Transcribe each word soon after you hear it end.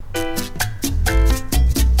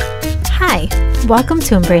Welcome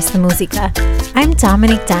to Embrace the Música. I'm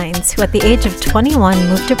Dominique Dines, who at the age of 21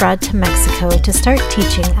 moved abroad to Mexico to start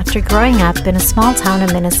teaching after growing up in a small town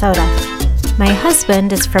in Minnesota. My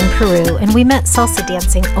husband is from Peru, and we met salsa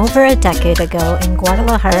dancing over a decade ago in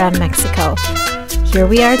Guadalajara, Mexico. Here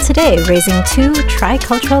we are today, raising two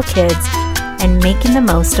tricultural kids and making the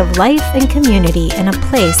most of life and community in a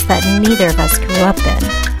place that neither of us grew up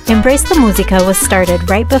in. Embrace the Música was started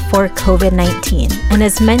right before COVID-19 and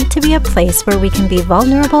is meant to be a place where we can be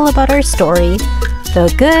vulnerable about our story,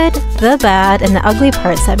 the good, the bad, and the ugly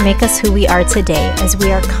parts that make us who we are today as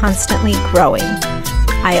we are constantly growing.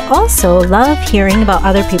 I also love hearing about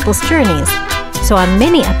other people's journeys. So on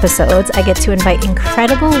many episodes, I get to invite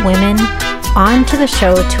incredible women onto the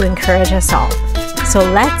show to encourage us all. So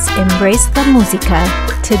let's embrace the música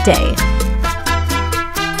today.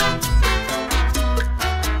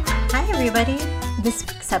 Hi everybody. This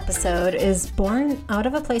week's episode is born out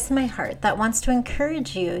of a place in my heart that wants to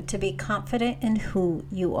encourage you to be confident in who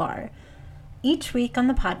you are. Each week on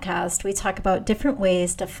the podcast, we talk about different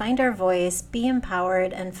ways to find our voice, be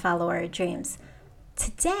empowered, and follow our dreams.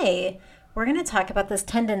 Today, we're going to talk about this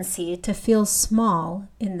tendency to feel small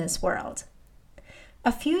in this world.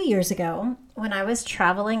 A few years ago, when I was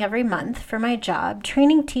traveling every month for my job,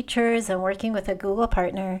 training teachers and working with a Google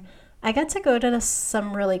partner, I got to go to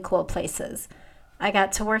some really cool places. I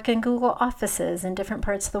got to work in Google offices in different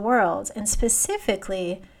parts of the world, and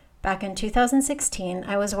specifically, back in 2016,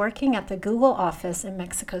 I was working at the Google office in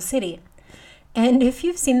Mexico City. And if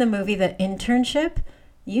you've seen the movie The Internship,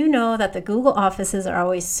 you know that the Google offices are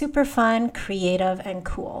always super fun, creative, and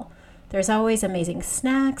cool. There's always amazing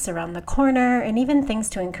snacks around the corner and even things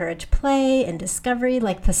to encourage play and discovery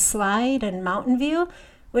like the slide and mountain view,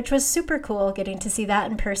 which was super cool getting to see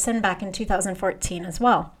that in person back in 2014 as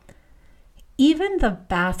well. Even the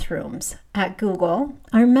bathrooms at Google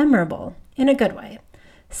are memorable in a good way.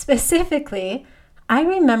 Specifically, I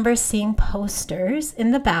remember seeing posters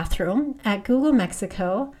in the bathroom at Google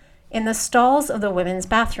Mexico in the stalls of the women's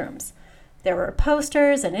bathrooms. There were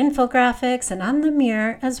posters and infographics and on the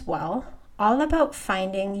mirror as well, all about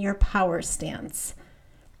finding your power stance.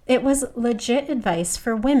 It was legit advice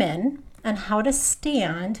for women on how to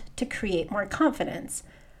stand to create more confidence.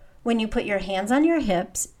 When you put your hands on your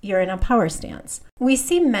hips, you're in a power stance. We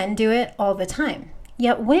see men do it all the time,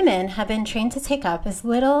 yet women have been trained to take up as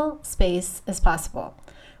little space as possible.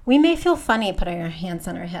 We may feel funny putting our hands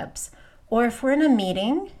on our hips, or if we're in a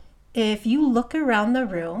meeting, if you look around the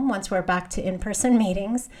room, once we're back to in-person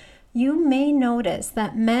meetings, you may notice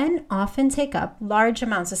that men often take up large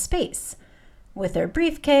amounts of space. With their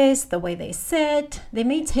briefcase, the way they sit, they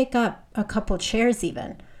may take up a couple chairs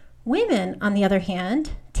even. Women, on the other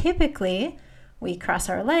hand, typically, we cross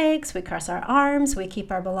our legs, we cross our arms, we keep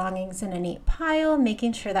our belongings in a neat pile,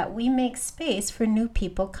 making sure that we make space for new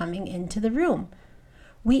people coming into the room.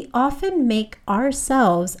 We often make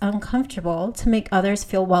ourselves uncomfortable to make others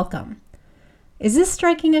feel welcome. Is this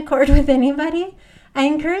striking a chord with anybody? I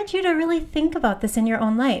encourage you to really think about this in your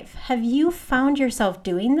own life. Have you found yourself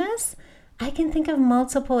doing this? I can think of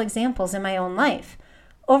multiple examples in my own life.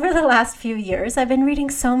 Over the last few years, I've been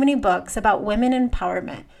reading so many books about women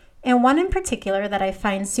empowerment, and one in particular that I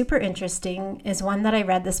find super interesting is one that I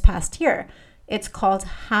read this past year. It's called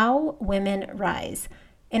How Women Rise.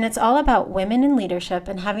 And it's all about women in leadership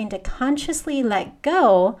and having to consciously let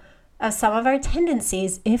go of some of our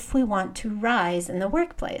tendencies if we want to rise in the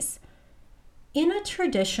workplace. In a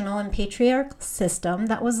traditional and patriarchal system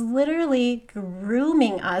that was literally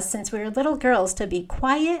grooming us since we were little girls to be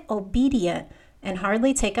quiet, obedient, and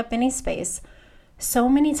hardly take up any space, so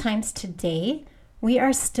many times today, we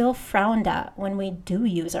are still frowned at when we do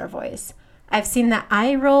use our voice. I've seen the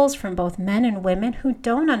eye rolls from both men and women who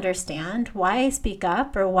don't understand why I speak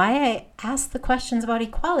up or why I ask the questions about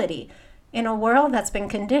equality in a world that's been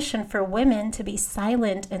conditioned for women to be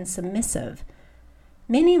silent and submissive.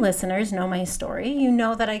 Many listeners know my story. You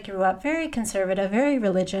know that I grew up very conservative, very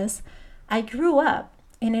religious. I grew up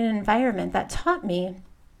in an environment that taught me,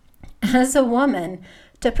 as a woman,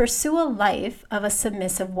 to pursue a life of a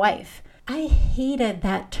submissive wife. I hated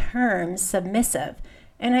that term, submissive.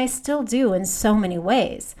 And I still do in so many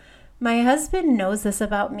ways. My husband knows this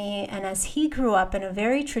about me, and as he grew up in a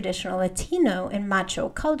very traditional Latino and macho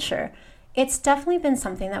culture, it's definitely been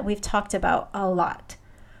something that we've talked about a lot.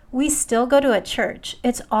 We still go to a church.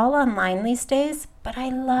 It's all online these days, but I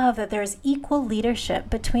love that there's equal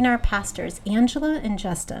leadership between our pastors, Angela and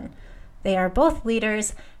Justin. They are both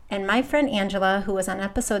leaders, and my friend Angela, who was on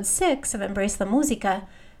episode 6 of Embrace the Música,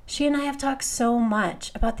 she and I have talked so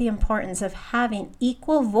much about the importance of having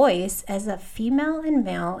equal voice as a female and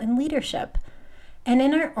male in leadership. And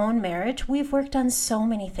in our own marriage, we've worked on so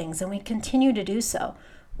many things and we continue to do so.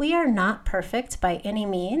 We are not perfect by any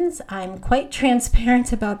means. I'm quite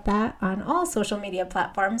transparent about that on all social media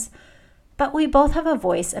platforms, but we both have a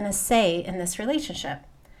voice and a say in this relationship.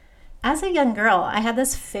 As a young girl, I had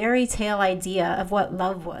this fairy tale idea of what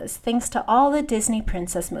love was, thanks to all the Disney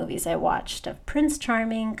princess movies I watched of Prince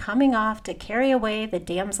Charming coming off to carry away the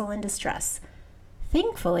damsel in distress.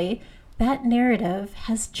 Thankfully, that narrative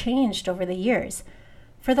has changed over the years.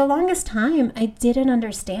 For the longest time, I didn't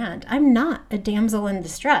understand. I'm not a damsel in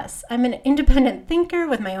distress. I'm an independent thinker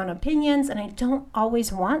with my own opinions, and I don't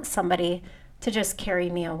always want somebody to just carry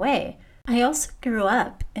me away. I also grew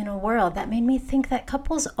up in a world that made me think that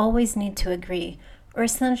couples always need to agree, or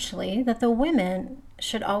essentially that the women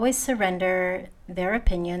should always surrender their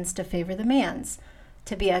opinions to favor the man's.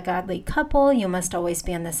 To be a godly couple, you must always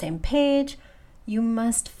be on the same page. You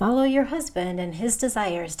must follow your husband and his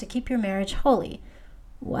desires to keep your marriage holy.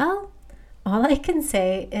 Well, all I can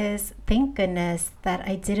say is thank goodness that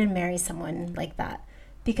I didn't marry someone like that,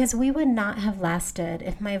 because we would not have lasted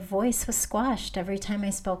if my voice was squashed every time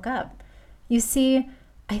I spoke up. You see,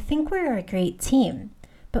 I think we're a great team,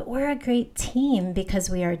 but we're a great team because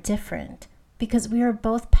we are different, because we are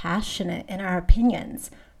both passionate in our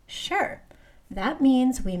opinions. Sure, that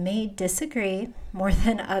means we may disagree more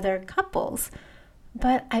than other couples,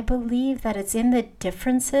 but I believe that it's in the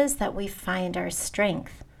differences that we find our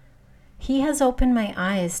strength. He has opened my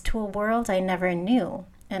eyes to a world I never knew,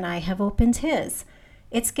 and I have opened his.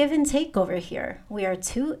 It's give and take over here. We are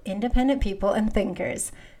two independent people and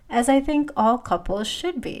thinkers, as I think all couples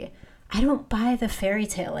should be. I don't buy the fairy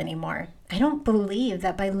tale anymore. I don't believe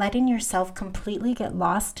that by letting yourself completely get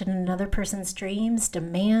lost in another person's dreams,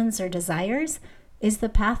 demands, or desires is the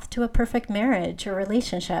path to a perfect marriage or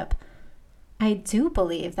relationship. I do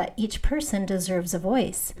believe that each person deserves a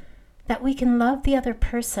voice, that we can love the other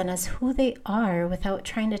person as who they are without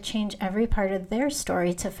trying to change every part of their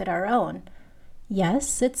story to fit our own.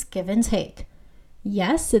 Yes, it's give and take.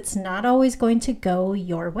 Yes, it's not always going to go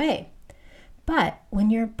your way. But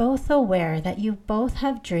when you're both aware that you both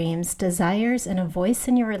have dreams, desires, and a voice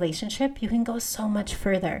in your relationship, you can go so much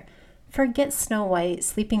further. Forget Snow White,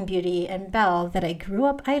 Sleeping Beauty, and Belle that I grew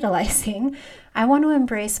up idolizing. I want to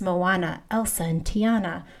embrace Moana, Elsa, and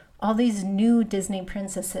Tiana, all these new Disney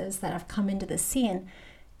princesses that have come into the scene,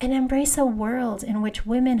 and embrace a world in which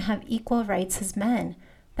women have equal rights as men.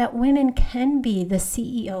 That women can be the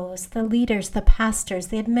CEOs, the leaders, the pastors,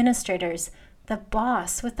 the administrators, the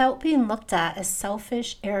boss, without being looked at as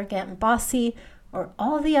selfish, arrogant, and bossy, or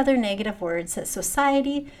all the other negative words that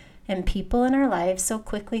society and people in our lives so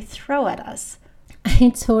quickly throw at us.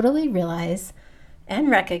 I totally realize and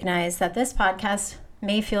recognize that this podcast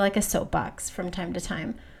may feel like a soapbox from time to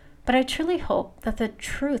time, but I truly hope that the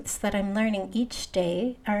truths that I'm learning each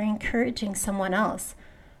day are encouraging someone else.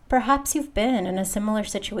 Perhaps you've been in a similar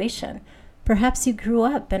situation. Perhaps you grew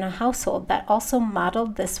up in a household that also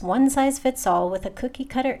modeled this one-size-fits-all with a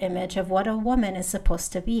cookie-cutter image of what a woman is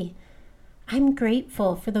supposed to be. I'm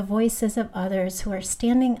grateful for the voices of others who are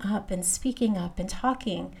standing up and speaking up and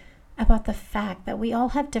talking about the fact that we all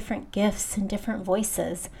have different gifts and different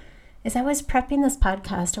voices. As I was prepping this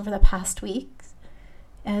podcast over the past weeks,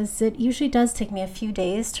 as it usually does take me a few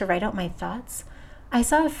days to write out my thoughts, I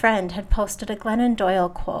saw a friend had posted a Glennon Doyle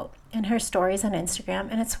quote in her stories on Instagram,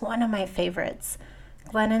 and it's one of my favorites.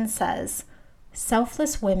 Glennon says,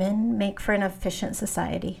 "Selfless women make for an efficient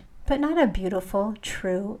society, but not a beautiful,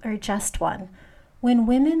 true, or just one. When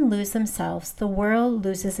women lose themselves, the world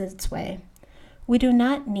loses its way. We do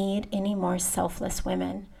not need any more selfless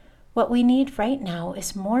women. What we need right now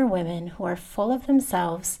is more women who are full of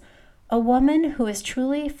themselves. A woman who is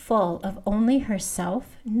truly full of only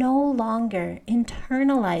herself no longer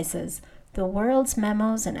internalizes the world's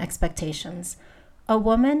memos and expectations. A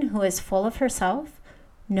woman who is full of herself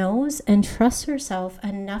knows and trusts herself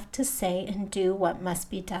enough to say and do what must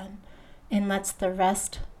be done, and lets the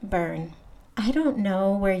rest burn." I don't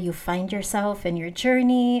know where you find yourself in your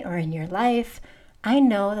journey or in your life. I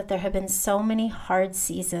know that there have been so many hard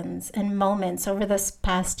seasons and moments over this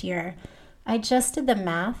past year. I just did the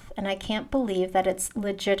math, and I can't believe that it's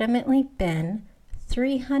legitimately been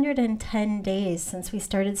 310 days since we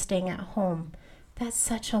started staying at home. That's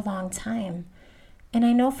such a long time. And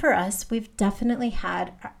I know for us, we've definitely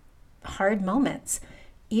had hard moments.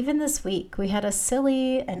 Even this week, we had a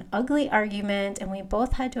silly and ugly argument, and we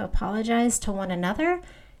both had to apologize to one another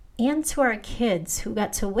and to our kids who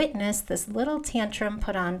got to witness this little tantrum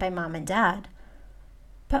put on by mom and dad.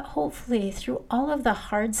 But hopefully, through all of the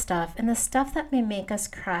hard stuff and the stuff that may make us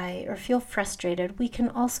cry or feel frustrated, we can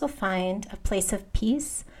also find a place of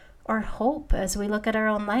peace or hope as we look at our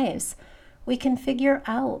own lives. We can figure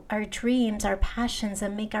out our dreams, our passions,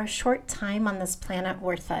 and make our short time on this planet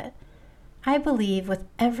worth it. I believe with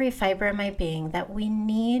every fiber of my being that we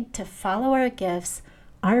need to follow our gifts,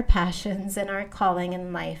 our passions, and our calling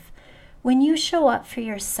in life. When you show up for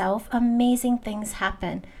yourself, amazing things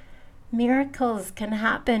happen. Miracles can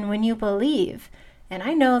happen when you believe. And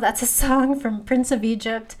I know that's a song from Prince of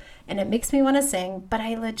Egypt, and it makes me want to sing, but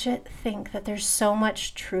I legit think that there's so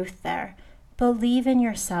much truth there. Believe in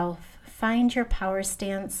yourself. Find your power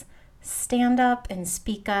stance. Stand up and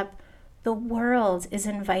speak up. The world is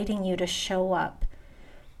inviting you to show up.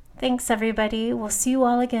 Thanks, everybody. We'll see you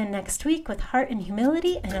all again next week with Heart and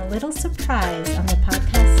Humility and a little surprise on the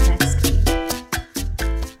podcast next week.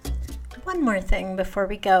 One more thing before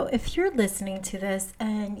we go. If you're listening to this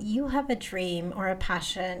and you have a dream or a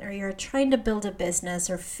passion, or you're trying to build a business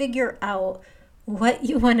or figure out what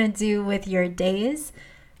you want to do with your days,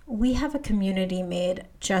 we have a community made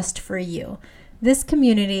just for you. This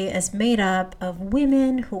community is made up of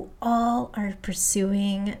women who all are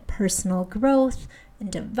pursuing personal growth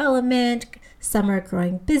and development. Some are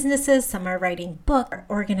growing businesses, some are writing books,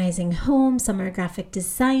 organizing homes, some are graphic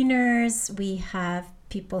designers. We have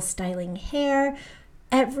people styling hair.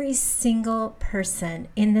 Every single person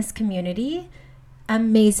in this community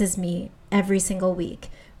amazes me every single week.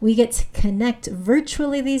 We get to connect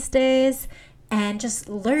virtually these days and just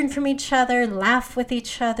learn from each other, laugh with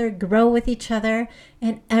each other, grow with each other.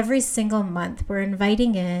 And every single month, we're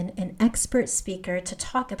inviting in an expert speaker to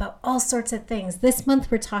talk about all sorts of things. This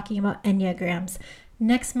month, we're talking about Enneagrams.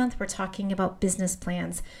 Next month, we're talking about business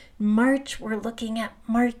plans. March, we're looking at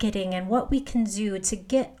marketing and what we can do to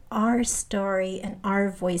get our story and our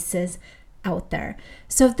voices out there.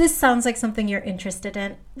 So if this sounds like something you're interested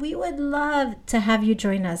in, we would love to have you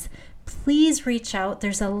join us. Please reach out.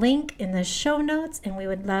 There's a link in the show notes, and we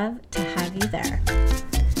would love to have you there.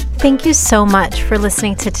 Thank you so much for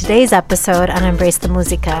listening to today's episode on Embrace the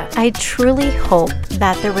Musica. I truly hope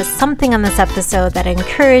that there was something on this episode that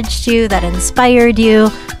encouraged you, that inspired you,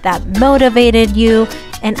 that motivated you,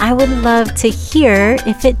 and I would love to hear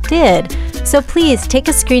if it did. So please take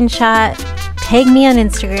a screenshot, tag me on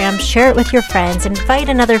Instagram, share it with your friends, invite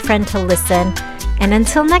another friend to listen. And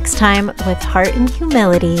until next time, with heart and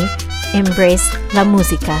humility, embrace la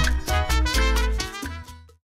música.